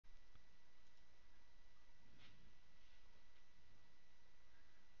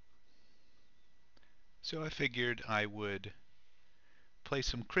So I figured I would play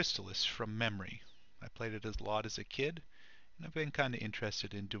some Crystalis from memory. I played it a lot as a kid, and I've been kind of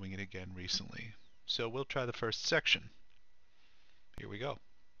interested in doing it again recently. So we'll try the first section. Here we go.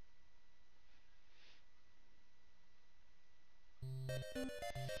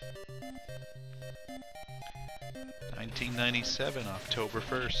 (1997) October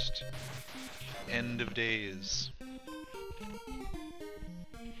 1st. End of days.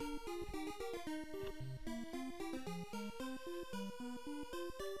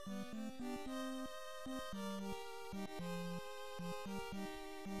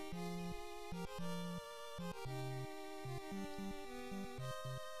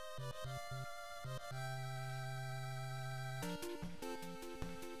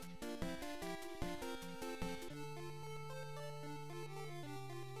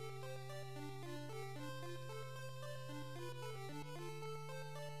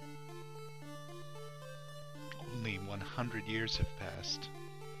 Only 100 years have passed.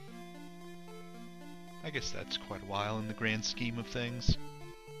 I guess that's quite a while in the grand scheme of things.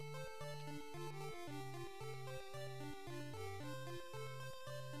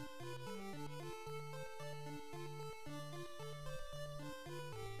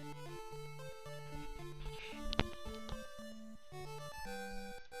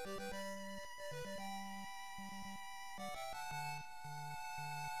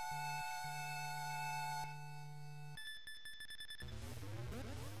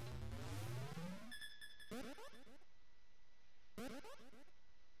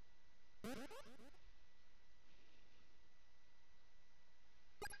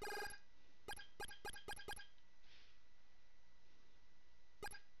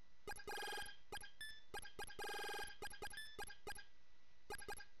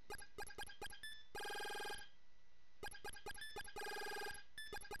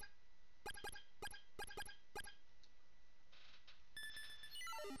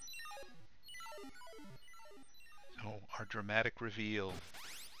 Oh, our dramatic reveal.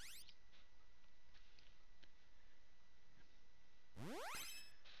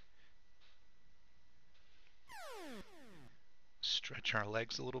 Stretch our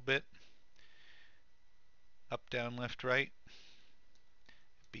legs a little bit. Up, down, left, right.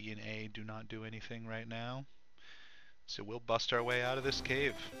 B and A do not do anything right now. So we'll bust our way out of this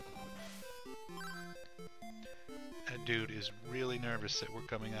cave. That dude is really nervous that we're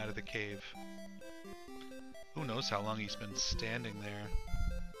coming out of the cave. Who knows how long he's been standing there.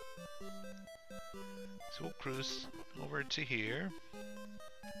 So we'll cruise over to here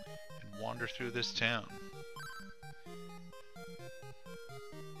and wander through this town.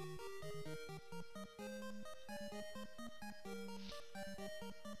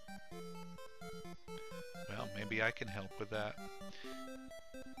 Well, maybe I can help with that.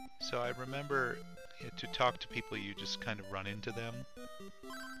 So I remember to talk to people, you just kind of run into them.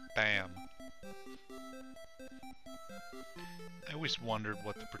 Bam. I always wondered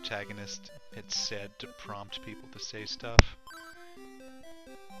what the protagonist had said to prompt people to say stuff.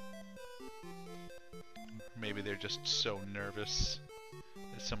 Maybe they're just so nervous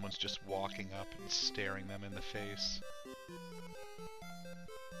that someone's just walking up and staring them in the face.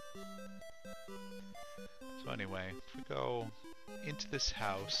 So anyway, if we go into this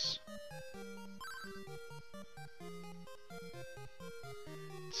house,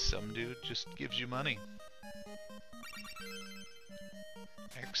 some dude just gives you money.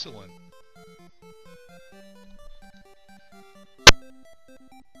 Excellent.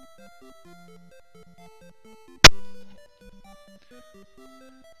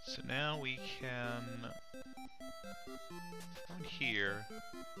 So now we can go in here,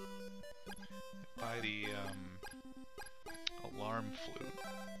 buy the alarm flute.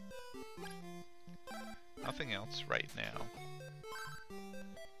 Nothing else right now.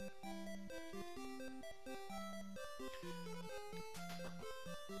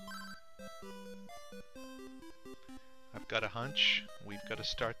 I've got a hunch we've got to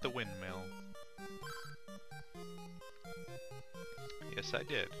start the windmill. Yes, I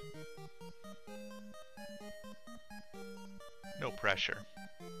did. No pressure.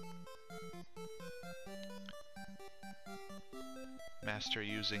 Master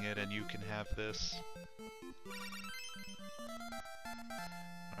using it and you can have this.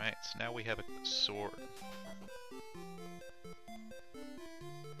 Alright, so now we have a sword.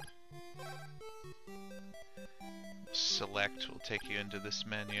 Select will take you into this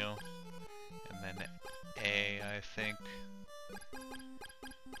menu, and then A, I think,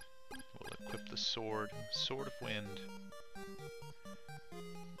 will equip the sword, Sword of Wind.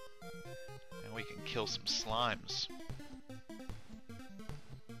 And we can kill some slimes.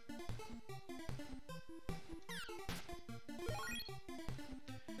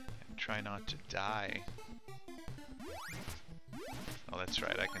 try not to die. Oh, that's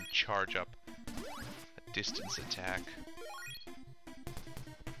right, I can charge up a distance attack.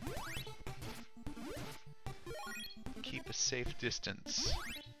 Keep a safe distance.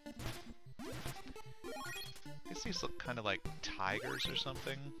 I guess these look kind of like tigers or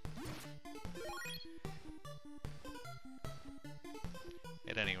something.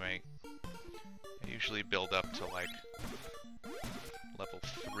 At any rate, I usually build up to like level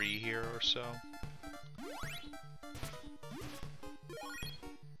 3 here or so.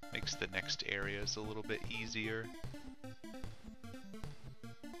 Makes the next areas a little bit easier.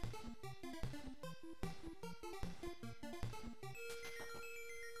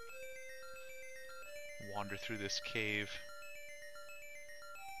 Wander through this cave.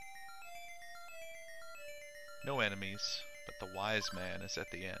 No enemies, but the wise man is at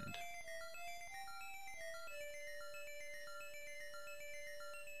the end.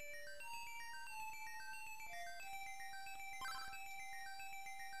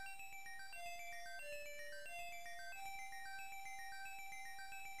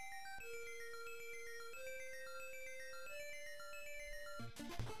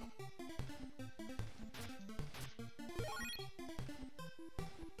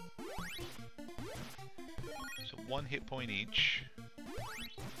 So 1 hit point each.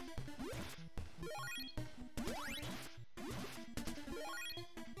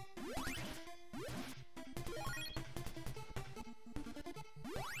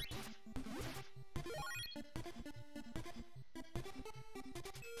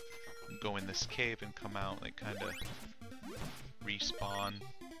 Go in this cave and come out, like kind of respawn.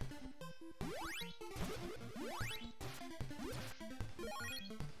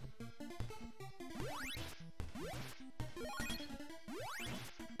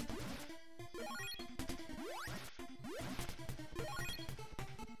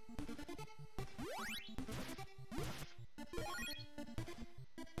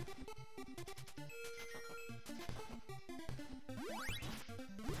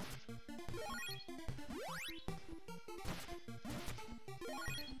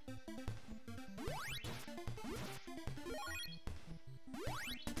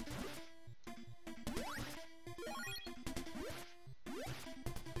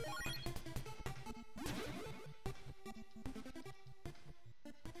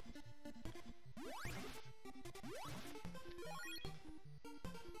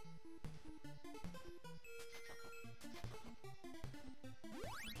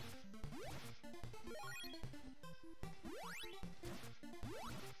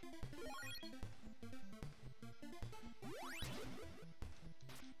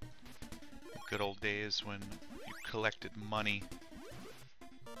 Good old days when you collected money.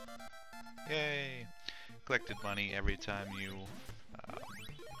 Yay! Collected money every time you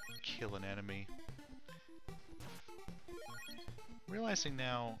kill an enemy. Realizing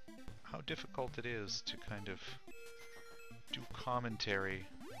now how difficult it is to kind of do commentary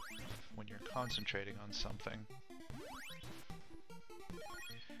when you're concentrating on something.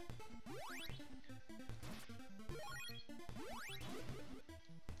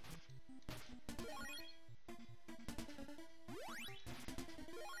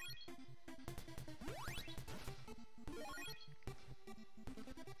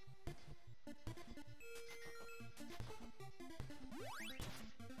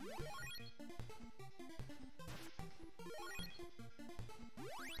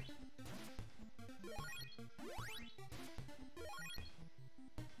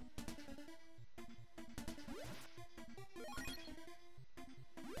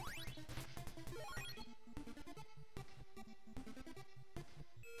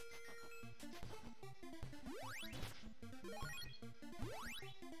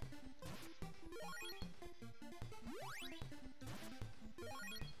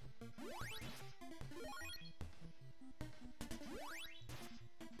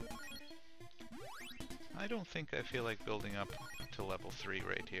 I don't think I feel like building up to level 3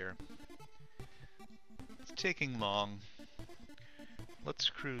 right here. It's taking long. Let's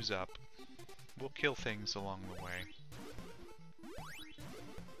cruise up. We'll kill things along the way.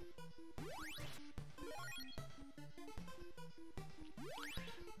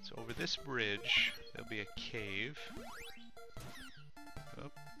 So over this bridge, there'll be a cave.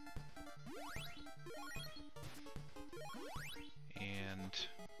 Oop. And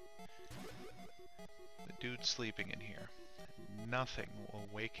the dude's sleeping in here. Nothing will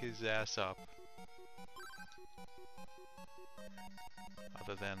wake his ass up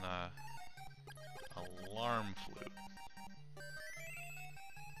other than a alarm flute.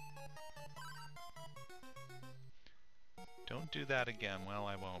 Don't do that again. Well,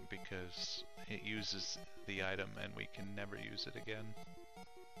 I won't, because it uses the item and we can never use it again.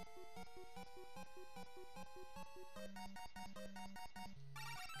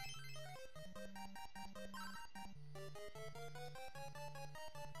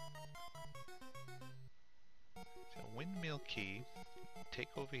 So windmill key, take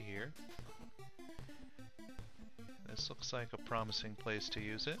over here. This looks like a promising place to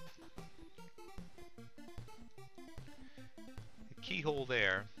use it. The keyhole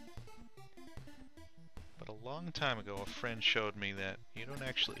there. But a long time ago a friend showed me that you don't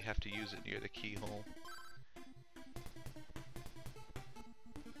actually have to use it near the keyhole.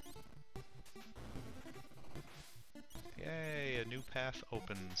 Yay, a new path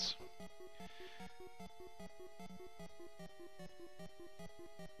opens.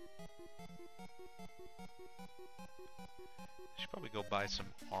 Should probably go buy some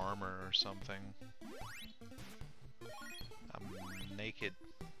armor or something. I'm naked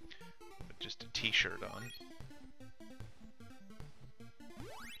with just a t-shirt on.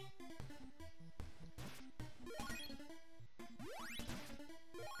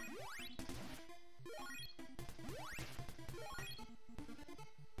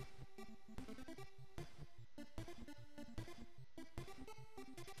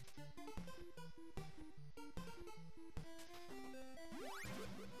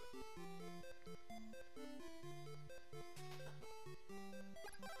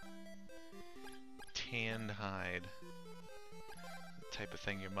 Tanned hide. The type of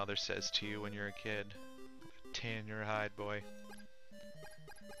thing your mother says to you when you're a kid. Tan your hide, boy.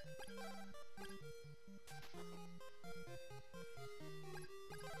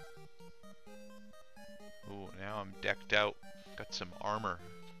 Ooh, now I'm decked out. Got some armor.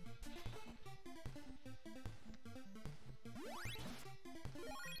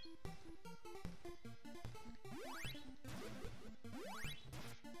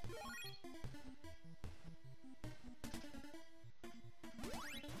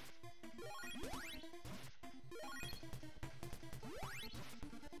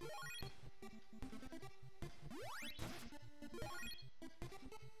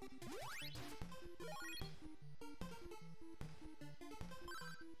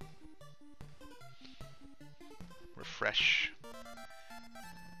 Refresh.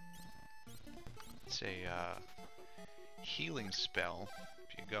 It's a healing spell.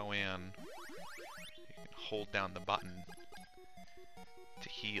 If you go in, you can hold down the button to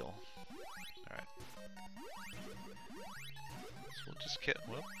heal. Alright. So we'll just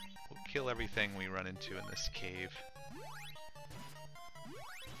we'll kill everything we run into in this cave.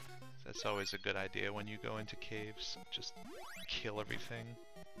 That's always a good idea when you go into caves. Just kill everything.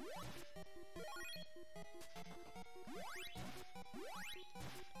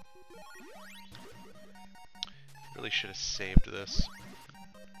 Really should have saved this.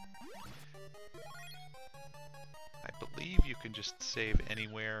 I believe you can just save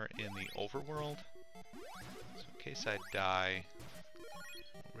anywhere in the overworld. So in case I die,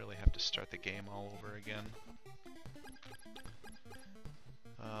 I'll really have to start the game all over again.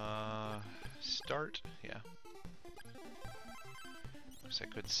 Start? Yeah. Guess I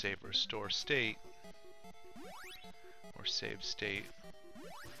could save restore state. Or save state.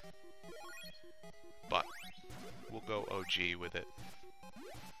 But we'll go OG with it.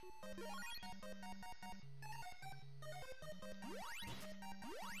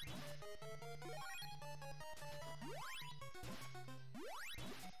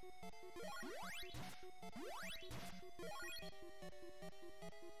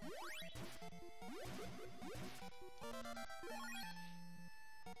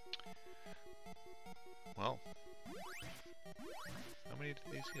 Well, how many did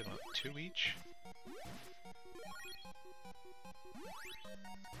these give? 2 each?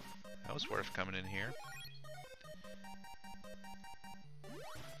 That was worth coming in here.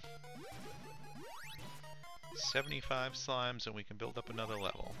 $75 slimes and we can build up another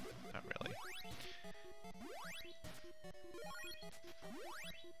level. Not really.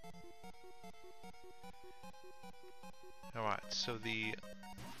 Alright, so the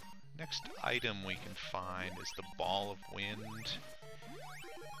next item we can find is the Ball of Wind.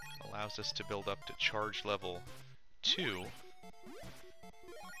 Allows us to build up to charge level 2.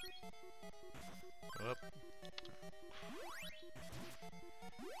 Whoop.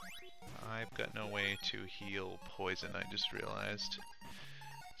 I've got no way to heal poison, I just realized.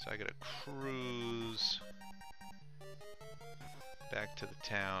 So I gotta cruise back to the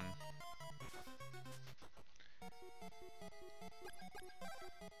town.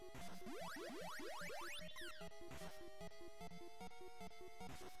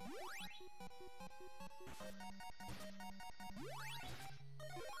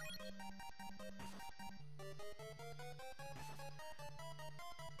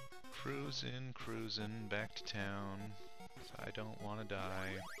 Cruising, cruising back to town. 'Cause I don't want to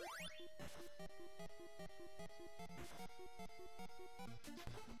die.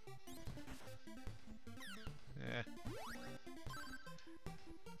 Eh.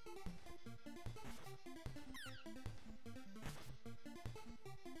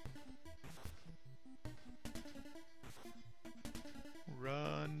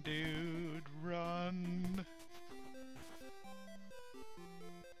 Run, dude, run!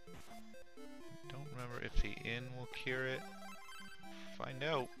 Don't remember if the inn will cure it. Find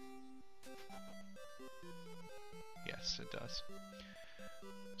out. Yes, it does.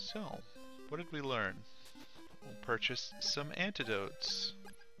 So, what did we learn? We'll purchase some antidotes.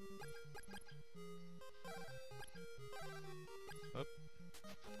 Oop.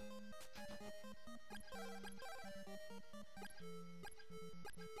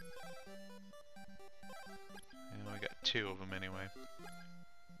 And we got 2 of them anyway.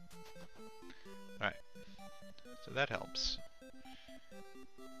 Alright, so that helps.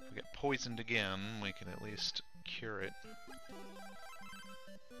 If we get poisoned again, we can at least cure it.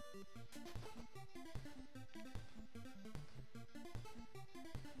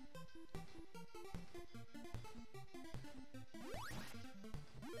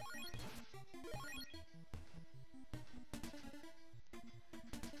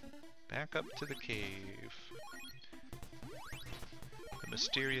 Back up to the cave. The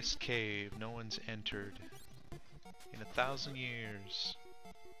mysterious cave no one's entered in 1,000 years.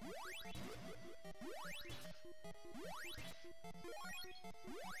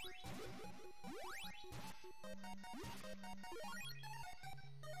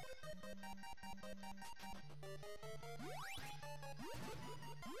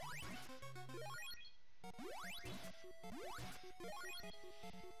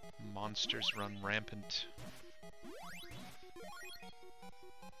 Monsters run rampant.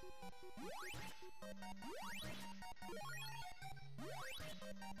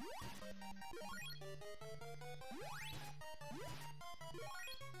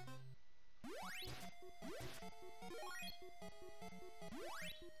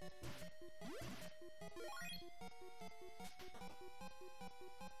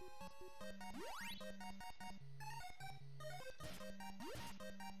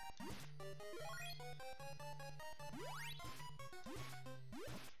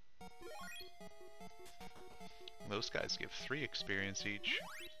 Those guys give 3 experience each.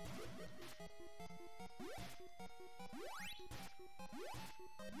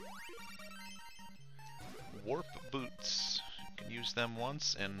 Warp boots. You can use them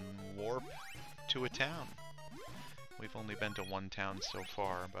once and warp to a town. We've only been to 1 town so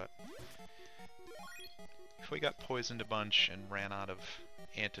far, but if we got poisoned a bunch and ran out of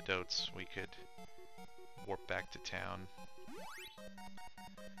antidotes, we could warp back to town.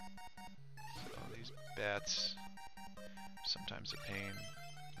 So these bats, sometimes a pain.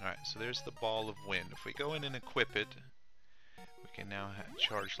 Alright, so there's the ball of wind. If we go in and equip it, we can now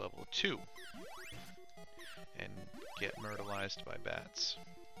charge level 2 and get myrtleized by bats.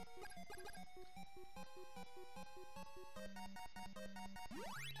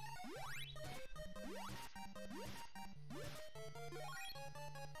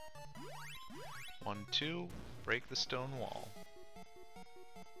 One, 2, break the stone wall.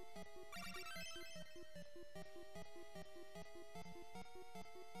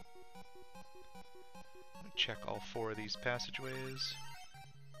 Check all 4 of these passageways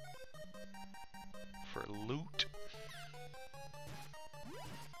for loot.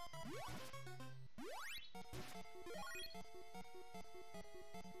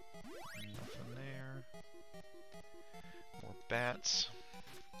 Nothing there. More bats.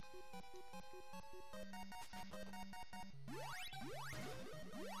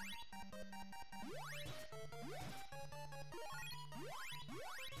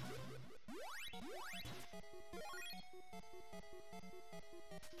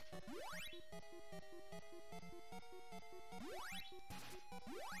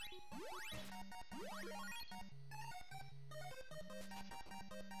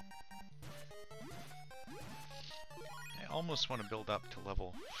 I almost want to build up to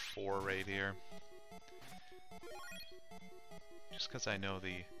level 4 right here. Just because I know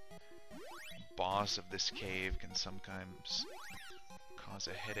the boss of this cave can sometimes cause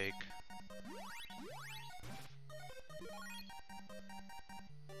a headache.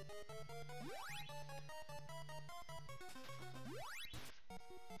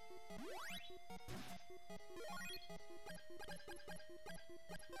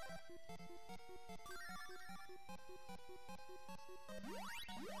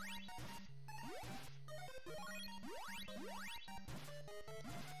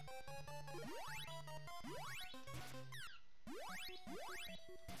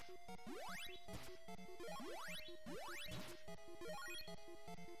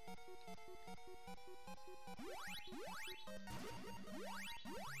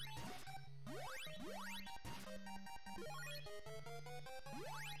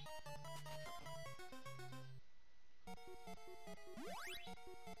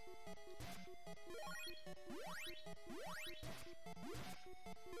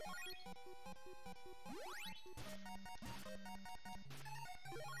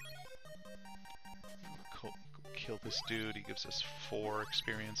 Kill this dude, he gives us 4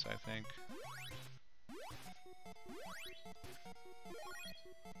 experience, I think.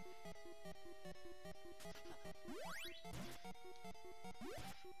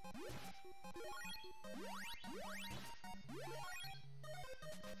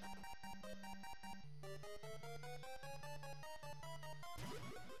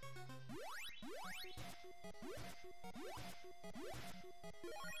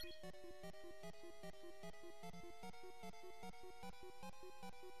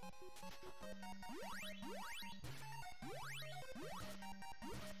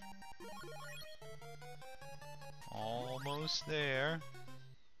 Almost there.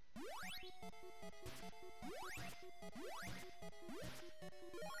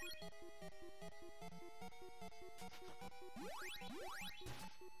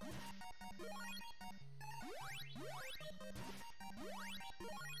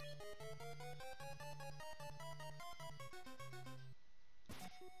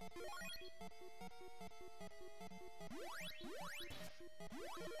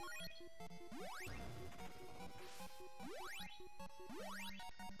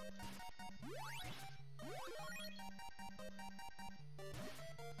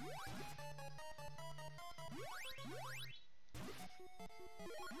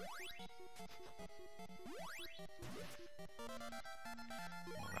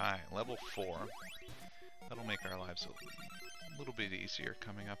 Alright, level 4. That'll make our lives a little bit easier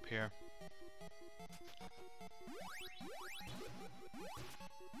coming up here.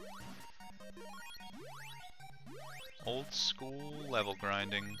 Old school level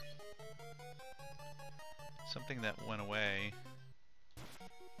grinding. Something that went away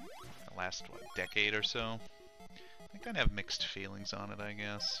the last, what, decade or so? I kind of have mixed feelings on it, I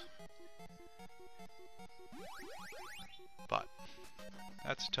guess. But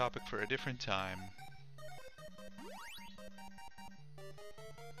that's a topic for a different time.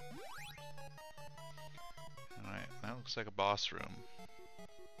 Alright, that looks like a boss room.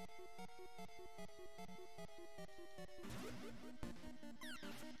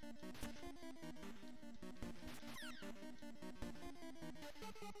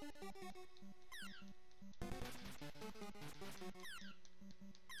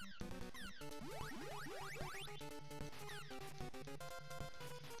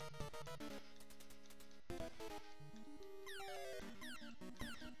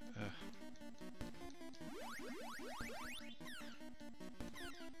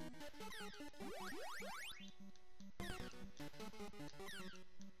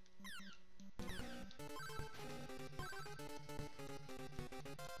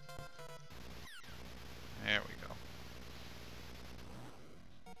 There we go.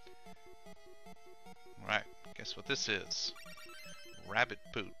 Alright, guess what this is? Rabbit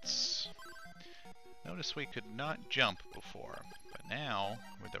boots. Notice we could not jump before, but now,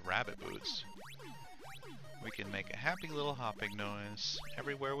 with the rabbit boots, we can make a happy little hopping noise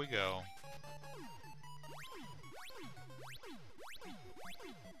everywhere we go.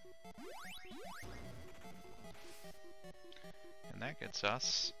 And that gets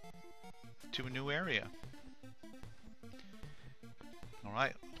us to a new area.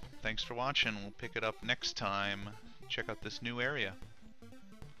 Alright, thanks for watching. We'll pick it up next time. Check out this new area.